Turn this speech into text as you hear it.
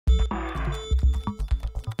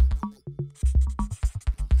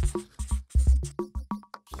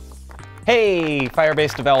Hey,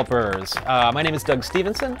 Firebase developers. My name is Doug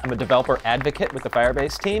Stevenson. I'm a developer advocate with the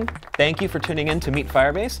Firebase team. Thank you for tuning in to Meet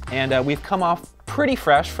Firebase. And we've come off pretty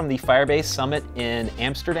fresh from the Firebase Summit in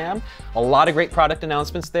Amsterdam. A lot of great product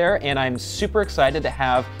announcements there, and I'm super excited to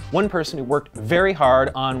have one person who worked very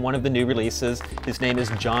hard on one of the new releases. His name is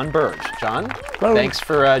John Burge. John, hello. Thanks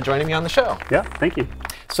for joining me on the show. Yeah, thank you.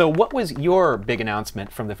 So what was your big announcement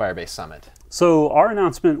from the Firebase Summit? So our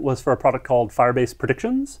announcement was for a product called Firebase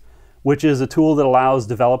Predictions, which is a tool that allows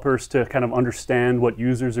developers to kind of understand what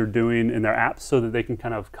users are doing in their apps so that they can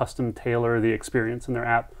kind of custom tailor the experience in their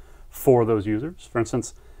app for those users. For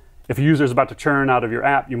instance, if a user is about to churn out of your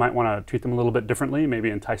app, you might want to treat them a little bit differently, maybe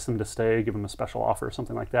entice them to stay, give them a special offer,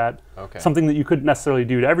 something like that. Okay. Something that you couldn't necessarily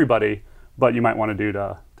do to everybody, but you might want to do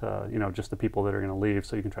to just the people that are going to leave,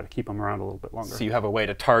 so you can try to keep them around a little bit longer. So you have a way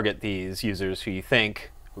to target these users who you think,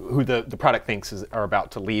 who the product thinks are about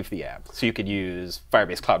to leave the app. So you could use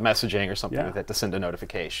Firebase Cloud Messaging or something like that to send a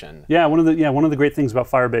notification. Yeah, one of the great things about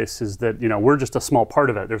Firebase is that we're just a small part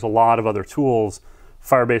of it. There's a lot of other tools.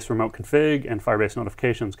 Firebase Remote Config and Firebase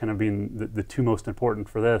Notifications kind of being the two most important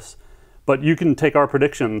for this. But you can take our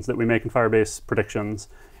predictions that we make in Firebase Predictions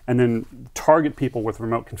and then target people with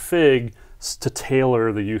Remote Config to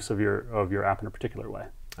tailor the use of your app in a particular way.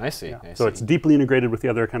 I see. Yeah. I see. So it's deeply integrated with the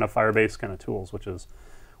other kind of Firebase kind of tools, which is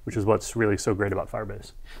what's really so great about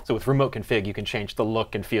Firebase. So with Remote Config, you can change the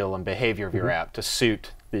look and feel and behavior of your app to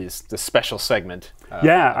suit this special segment.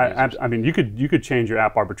 I mean, you could change your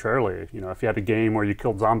app arbitrarily. If you had a game where you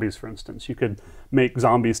killed zombies, for instance, you could make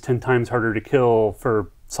zombies 10 times harder to kill for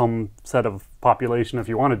some set of population if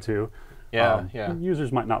you wanted to. Yeah.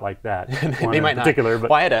 Users might not like that. They might not. But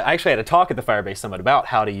well, I actually had a talk at the Firebase Summit about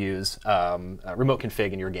how to use remote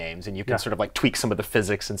config in your games, and you can sort of like tweak some of the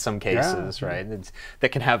physics in some cases, right?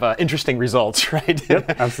 That can have interesting results, right?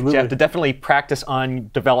 Yep, absolutely. So you have to definitely practice on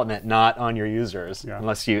development, not on your users,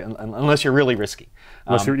 unless you're really risky.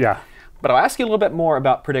 But I'll ask you a little bit more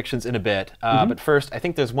about predictions in a bit. But first, I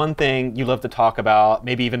think there's one thing you love to talk about,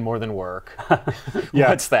 maybe even more than work.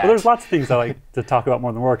 What's that? Well, there's lots of things I like to talk about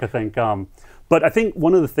more than work, I think. But I think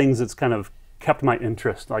one of the things that's kind of kept my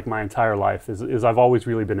interest like my entire life is I've always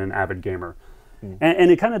really been an avid gamer.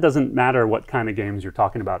 And it kind of doesn't matter what kind of games you're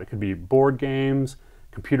talking about. It could be board games,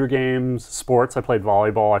 computer games, sports. I played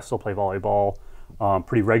volleyball. I still play volleyball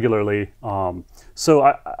pretty regularly.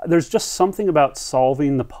 So there's just something about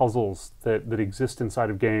solving the puzzles that exist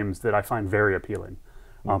inside of games that I find very appealing.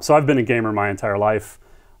 So I've been a gamer my entire life.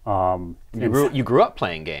 You grew up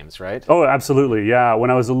playing games, right? Oh, absolutely, yeah.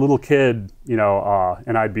 When I was a little kid,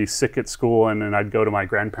 and I'd be sick at school and I'd go to my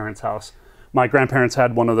grandparents' house. My grandparents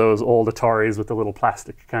had one of those old Ataris with the little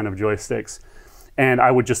plastic kind of joysticks. And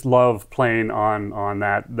I would just love playing on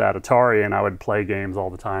that Atari, and I would play games all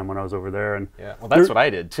the time when I was over there. And well, that's what I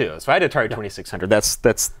did too. So I had Atari 2600. That's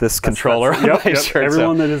this controller on my shirt.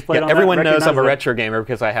 Everyone that has played on everyone that knows I'm a it. retro gamer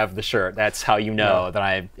because I have the shirt. That's how you know that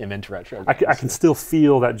I am into retro games. I can still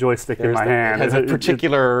feel that joystick in my hand. It has a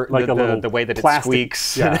particular like the way that plastic. it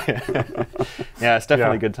squeaks. Yeah, it's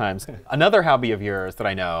definitely good times. Another hobby of yours that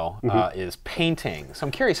I know is painting. So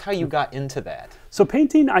I'm curious how you got into that. So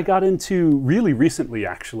painting I got into really recently,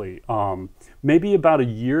 actually. Maybe about a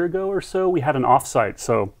year ago or so, we had an offsite.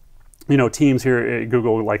 So, teams here at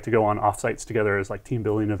Google like to go on offsites together as like team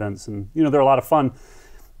building events, and they're a lot of fun.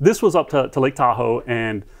 This was up to Lake Tahoe,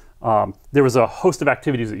 and there was a host of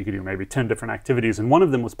activities that you could do, maybe 10 different activities, and one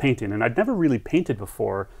of them was painting. And I'd never really painted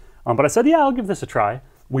before, but I said, yeah, I'll give this a try.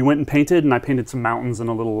 We went and painted, and I painted some mountains and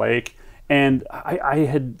a little lake, and I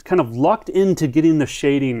had kind of lucked into getting the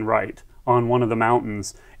shading right on one of the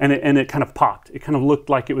mountains, and it kind of popped. It kind of looked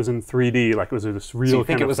like it was in 3D, like it was this real. So you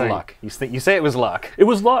think kind it of was thing. luck? You say it was luck? It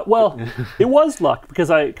was luck. Well, it was luck because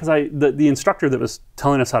the instructor that was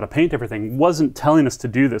telling us how to paint everything wasn't telling us to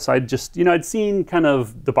do this. I'd seen kind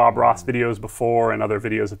of the Bob Ross videos before and other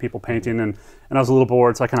videos of people painting, and I was a little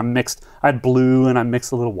bored, so I kind of mixed. I had blue and I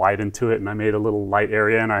mixed a little white into it, and I made a little light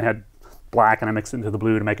area, and I had black and I mixed it into the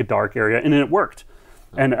blue to make a dark area, and it worked.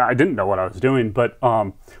 And I didn't know what I was doing, but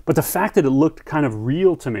the fact that it looked kind of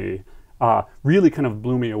real to me really kind of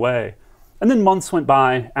blew me away. And then months went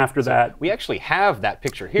by after that. We actually have that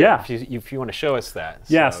picture here. Yeah. If you want to show us that.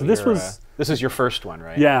 Yeah. So this is your first one,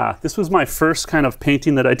 right? Yeah. This was my first kind of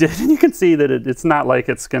painting that I did, and you can see that it's not like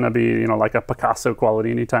it's going to be like a Picasso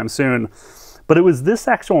quality anytime soon, but it was this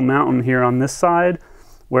actual mountain here on this side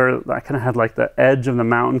where I kind of had like the edge of the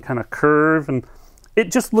mountain kind of curve, and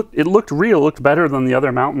it looked real. It looked better than the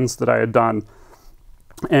other mountains that I had done.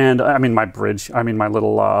 And I mean, my bridge, I mean, my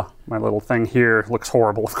little thing here looks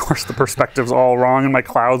horrible. Of course, the perspective's all wrong, and my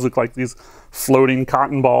clouds look like these floating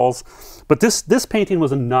cotton balls. But this painting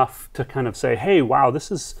was enough to kind of say, hey, wow,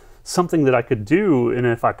 this is something that I could do, and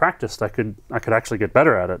if I practiced, I could actually get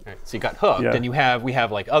better at it. Right. So you got hooked, and we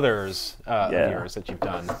have like others of yours that you've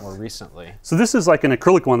done more recently. So this is like an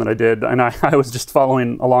acrylic one that I did, and I was just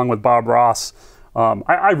following along with Bob Ross.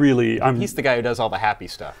 He's the guy who does all the happy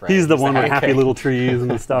stuff, right? He's the one with happy little trees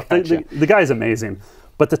and stuff. Gotcha. The guy's amazing.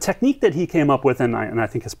 But the technique that he came up with, and I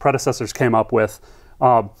think his predecessors came up with,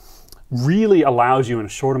 really allows you in a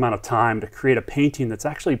short amount of time to create a painting that's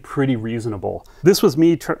actually pretty reasonable. This was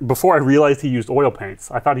me before I realized he used oil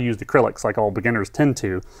paints. I thought he used acrylics like all beginners tend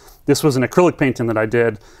to. This was an acrylic painting that I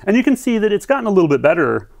did. And you can see that it's gotten a little bit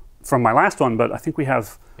better from my last one, but I think we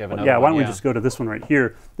have, why don't we just go to this one right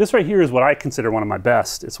here. This right here is what I consider one of my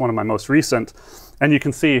best. It's one of my most recent. And you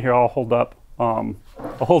can see here, I'll hold up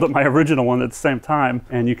my original one at the same time,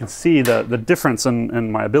 and you can see the difference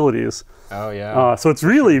in my abilities. Oh yeah. So it's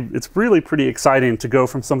really pretty exciting to go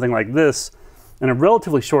from something like this in a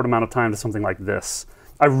relatively short amount of time to something like this.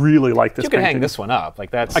 I really like this. You could painting. hang this one up,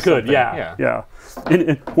 like that's. I could, yeah.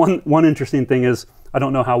 And one interesting thing is, I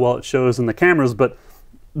don't know how well it shows in the cameras, but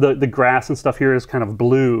the grass and stuff here is kind of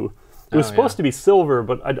blue. It was supposed to be silver,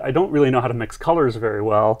 but I don't really know how to mix colors very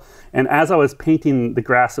well. And as I was painting the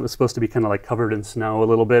grass, it was supposed to be kind of like covered in snow a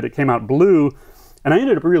little bit. It came out blue, and I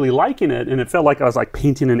ended up really liking it, and it felt like I was like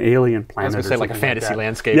painting an alien planet. I was going to say like a fantasy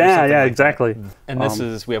landscape. Yeah, exactly. And this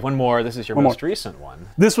is, we have one more. This is your most recent one.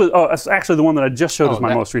 This was, it's actually the one that I just showed is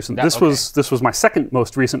my most recent. This was my second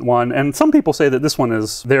most recent one, and some people say that this one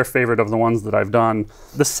is their favorite of the ones that I've done.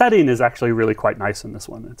 The setting is actually really quite nice in this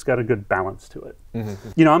one. It's got a good balance to it.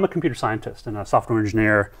 You know, I'm a computer scientist and a software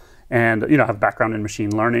engineer, and I have a background in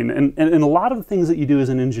machine learning, and a lot of the things that you do as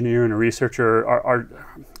an engineer and a researcher are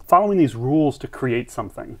following these rules to create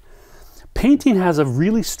something. Painting has a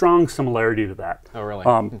really strong similarity to that. Oh,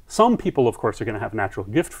 really? Some people, of course, are going to have a natural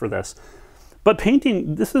gift for this. But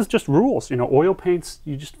painting, this is just rules. Oil paints,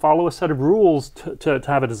 you just follow a set of rules to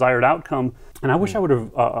have a desired outcome. And I wish I would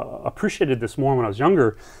have appreciated this more when I was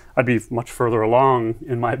younger. I'd be much further along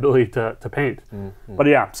in my ability to paint. But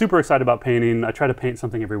yeah, super excited about painting. I try to paint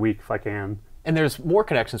something every week if I can. And there's more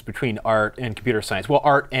connections between art and computer science. Well,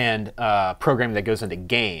 art and programming that goes into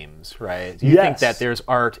games, right? Do you think that there's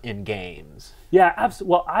art in games? Yeah,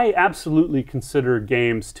 well, I absolutely consider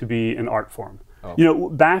games to be an art form. Oh.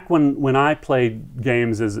 Back when I played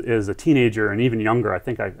games as a teenager and even younger, I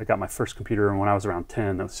think I got my first computer when I was around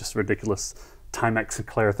 10. That was just a ridiculous Timex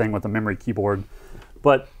Sinclair thing with a memory keyboard.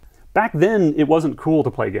 But back then, it wasn't cool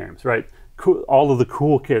to play games, right? All of the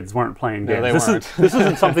cool kids weren't playing games. No, they weren't. This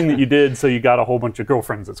isn't something that you did so you got a whole bunch of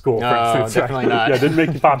girlfriends at school, for instance. Definitely not. Yeah, it didn't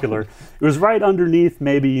make you popular. It was right underneath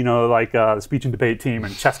maybe, like the speech and debate team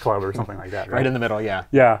and chess club or something like that, right? Right in the middle, yeah.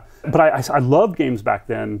 Yeah, but I loved games back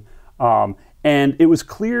then. And it was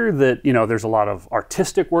clear that, there's a lot of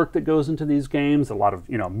artistic work that goes into these games, a lot of,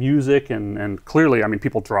 music, and clearly, I mean,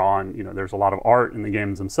 people draw and, there's a lot of art in the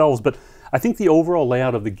games themselves, but I think the overall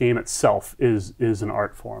layout of the game itself is an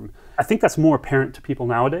art form. I think that's more apparent to people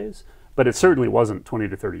nowadays, but it certainly wasn't 20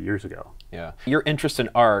 to 30 years ago. Yeah. Your interest in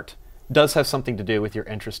art does have something to do with your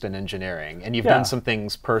interest in engineering, and you've done some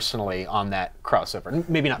things personally on that crossover.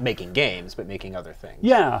 Maybe not making games, but making other things.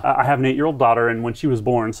 Yeah, I have an 8-year-old daughter, and when she was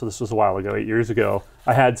born, so this was a while ago, 8 years ago,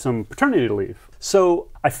 I had some paternity leave. So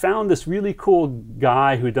I found this really cool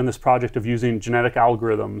guy who had done this project of using genetic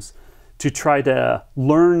algorithms to try to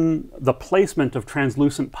learn the placement of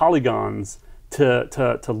translucent polygons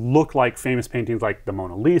to look like famous paintings like the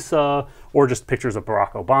Mona Lisa, or just pictures of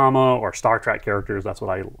Barack Obama or Star Trek characters. That's what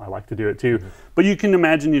I like to do it too. But you can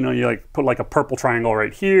imagine, you like put like a purple triangle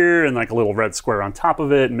right here and like a little red square on top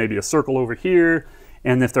of it and maybe a circle over here.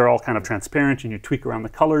 And if they're all kind of transparent and you tweak around the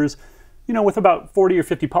colors, with about 40 or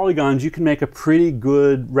 50 polygons, you can make a pretty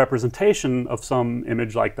good representation of some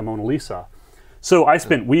image like the Mona Lisa. So I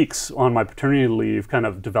spent weeks on my paternity leave kind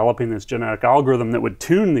of developing this genetic algorithm that would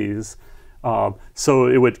tune these. So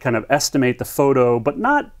it would kind of estimate the photo, but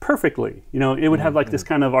not perfectly. It would have like this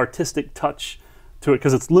kind of artistic touch to it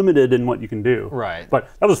because it's limited in what you can do. Right. But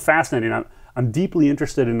that was fascinating. I'm deeply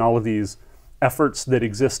interested in all of these efforts that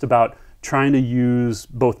exist about trying to use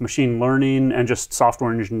both machine learning and just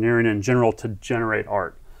software engineering in general to generate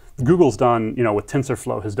art. Google's done, with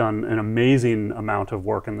TensorFlow, has done an amazing amount of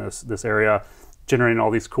work in this area, generating all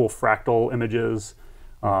these cool fractal images.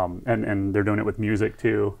 And they're doing it with music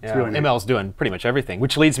too. It's really neat. ML's doing pretty much everything,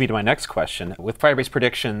 which leads me to my next question. With Firebase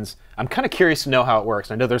Predictions, I'm kind of curious to know how it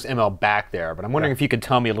works. I know there's ML back there, but I'm wondering if you could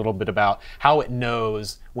tell me a little bit about how it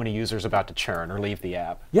knows when a user's about to churn or leave the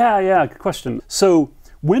app. Yeah, good question. So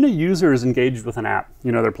when a user is engaged with an app,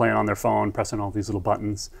 they're playing on their phone, pressing all these little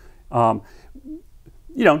buttons,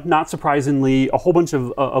 not surprisingly, a whole bunch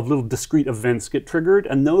of little discrete events get triggered,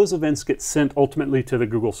 and those events get sent ultimately to the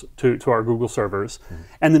to our Google servers.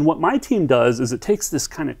 And then what my team does is it takes this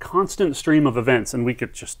kind of constant stream of events, and we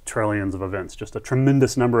get just trillions of events, just a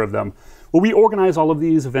tremendous number of them. Well, we organize all of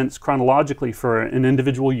these events chronologically for an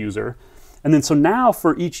individual user. And then so now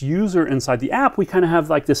for each user inside the app, we kind of have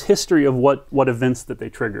like this history of what events that they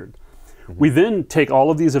triggered. We then take all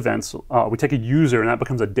of these events, we take a user, and that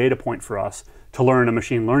becomes a data point for us to learn a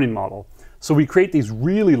machine learning model. So we create these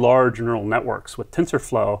really large neural networks with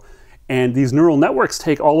TensorFlow, and these neural networks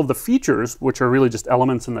take all of the features, which are really just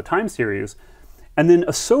elements in the time series, and then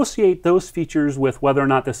associate those features with whether or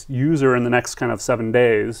not this user in the next kind of 7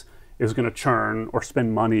 days is going to churn or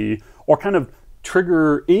spend money or kind of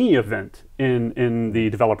trigger any event in the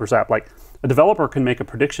developer's app. Like a developer can make a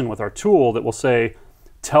prediction with our tool that will say,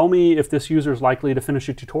 tell me if this user is likely to finish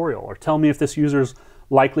a tutorial, or tell me if this user is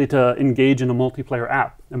likely to engage in a multiplayer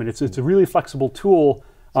app. I mean, it's a really flexible tool.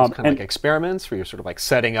 So it's kind of like experiments where you're sort of like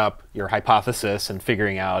setting up your hypothesis and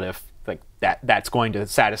figuring out if like that's going to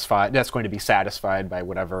be satisfied by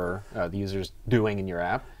whatever the user's doing in your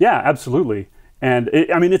app. Yeah, absolutely. And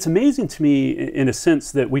it's amazing to me in a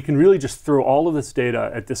sense that we can really just throw all of this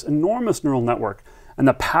data at this enormous neural network. And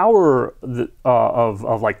the power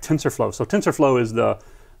of like TensorFlow. So TensorFlow is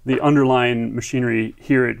the underlying machinery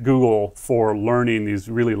here at Google for learning these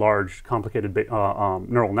really large, complicated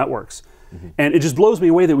neural networks. And it just blows me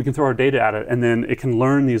away that we can throw our data at it, and then it can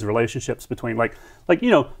learn these relationships between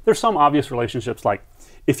there's some obvious relationships, like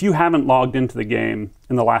if you haven't logged into the game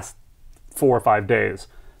in the last 4 or 5 days,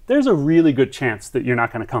 there's a really good chance that you're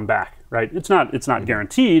not going to come back, right? It's not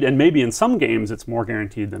guaranteed, and maybe in some games it's more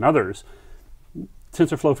guaranteed than others.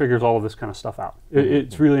 TensorFlow figures all of this kind of stuff out.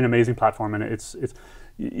 It's really an amazing platform, and it's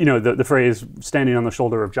the phrase "standing on the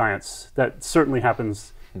shoulder of giants" that certainly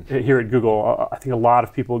happens here at Google. I think a lot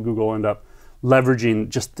of people at Google end up leveraging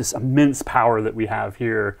just this immense power that we have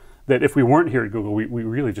here. That if we weren't here at Google, we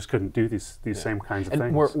really just couldn't do these same kinds of things.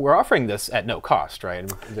 And we're offering this at no cost, right?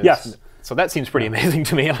 Yes. So that seems pretty amazing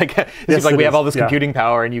to me. Like, it seems like we have all this computing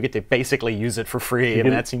power, and you get to basically use it for free. I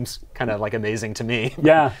mean, that seems kind of like amazing to me.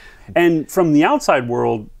 Yeah, and from the outside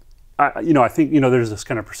world, I think there's this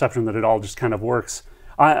kind of perception that it all just kind of works.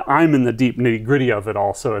 I'm in the deep nitty-gritty of it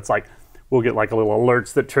all, so it's like we'll get like a little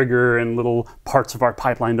alerts that trigger, and little parts of our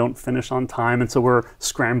pipeline don't finish on time, and so we're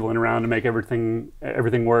scrambling around to make everything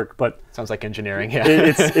work. But sounds like engineering. Yeah,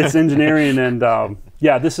 it's engineering, and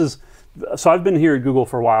this is. So I've been here at Google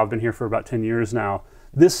for a while. I've been here for about 10 years now.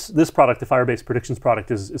 This product, the Firebase Predictions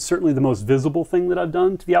product, is certainly the most visible thing that I've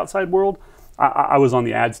done to the outside world. I was on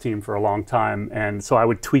the ads team for a long time, and so I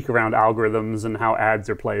would tweak around algorithms and how ads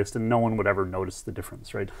are placed, and no one would ever notice the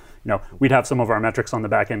difference, right? We'd have some of our metrics on the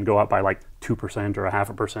back end go up by like 2% or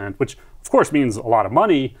 0.5%, which of course means a lot of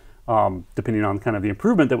money, depending on kind of the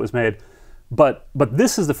improvement that was made. But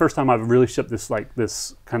this is the first time I've really shipped this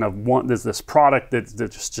this product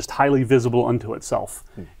that's just highly visible unto itself,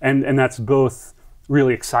 and that's both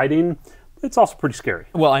really exciting. It's also pretty scary.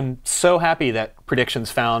 Well, I'm so happy that Predictions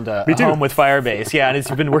found a home with Firebase. Yeah, and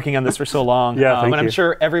you've been working on this for so long. Yeah, and I'm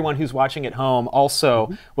sure everyone who's watching at home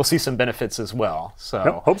also will see some benefits as well.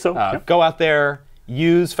 So hope so. Go out there,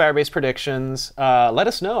 use Firebase Predictions. Let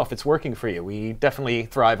us know if it's working for you. We definitely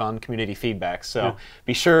thrive on community feedback. So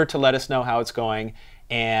be sure to let us know how it's going,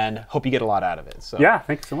 and hope you get a lot out of it. So, yeah,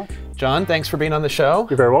 thanks so much. John, thanks for being on the show.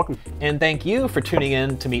 You're very welcome. And thank you for tuning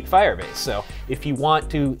in to Meet Firebase. So if you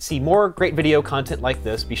want to see more great video content like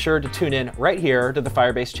this, be sure to tune in right here to the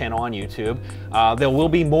Firebase channel on YouTube. There will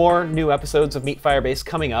be more new episodes of Meet Firebase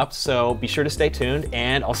coming up, so be sure to stay tuned,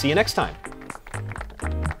 and I'll see you next time.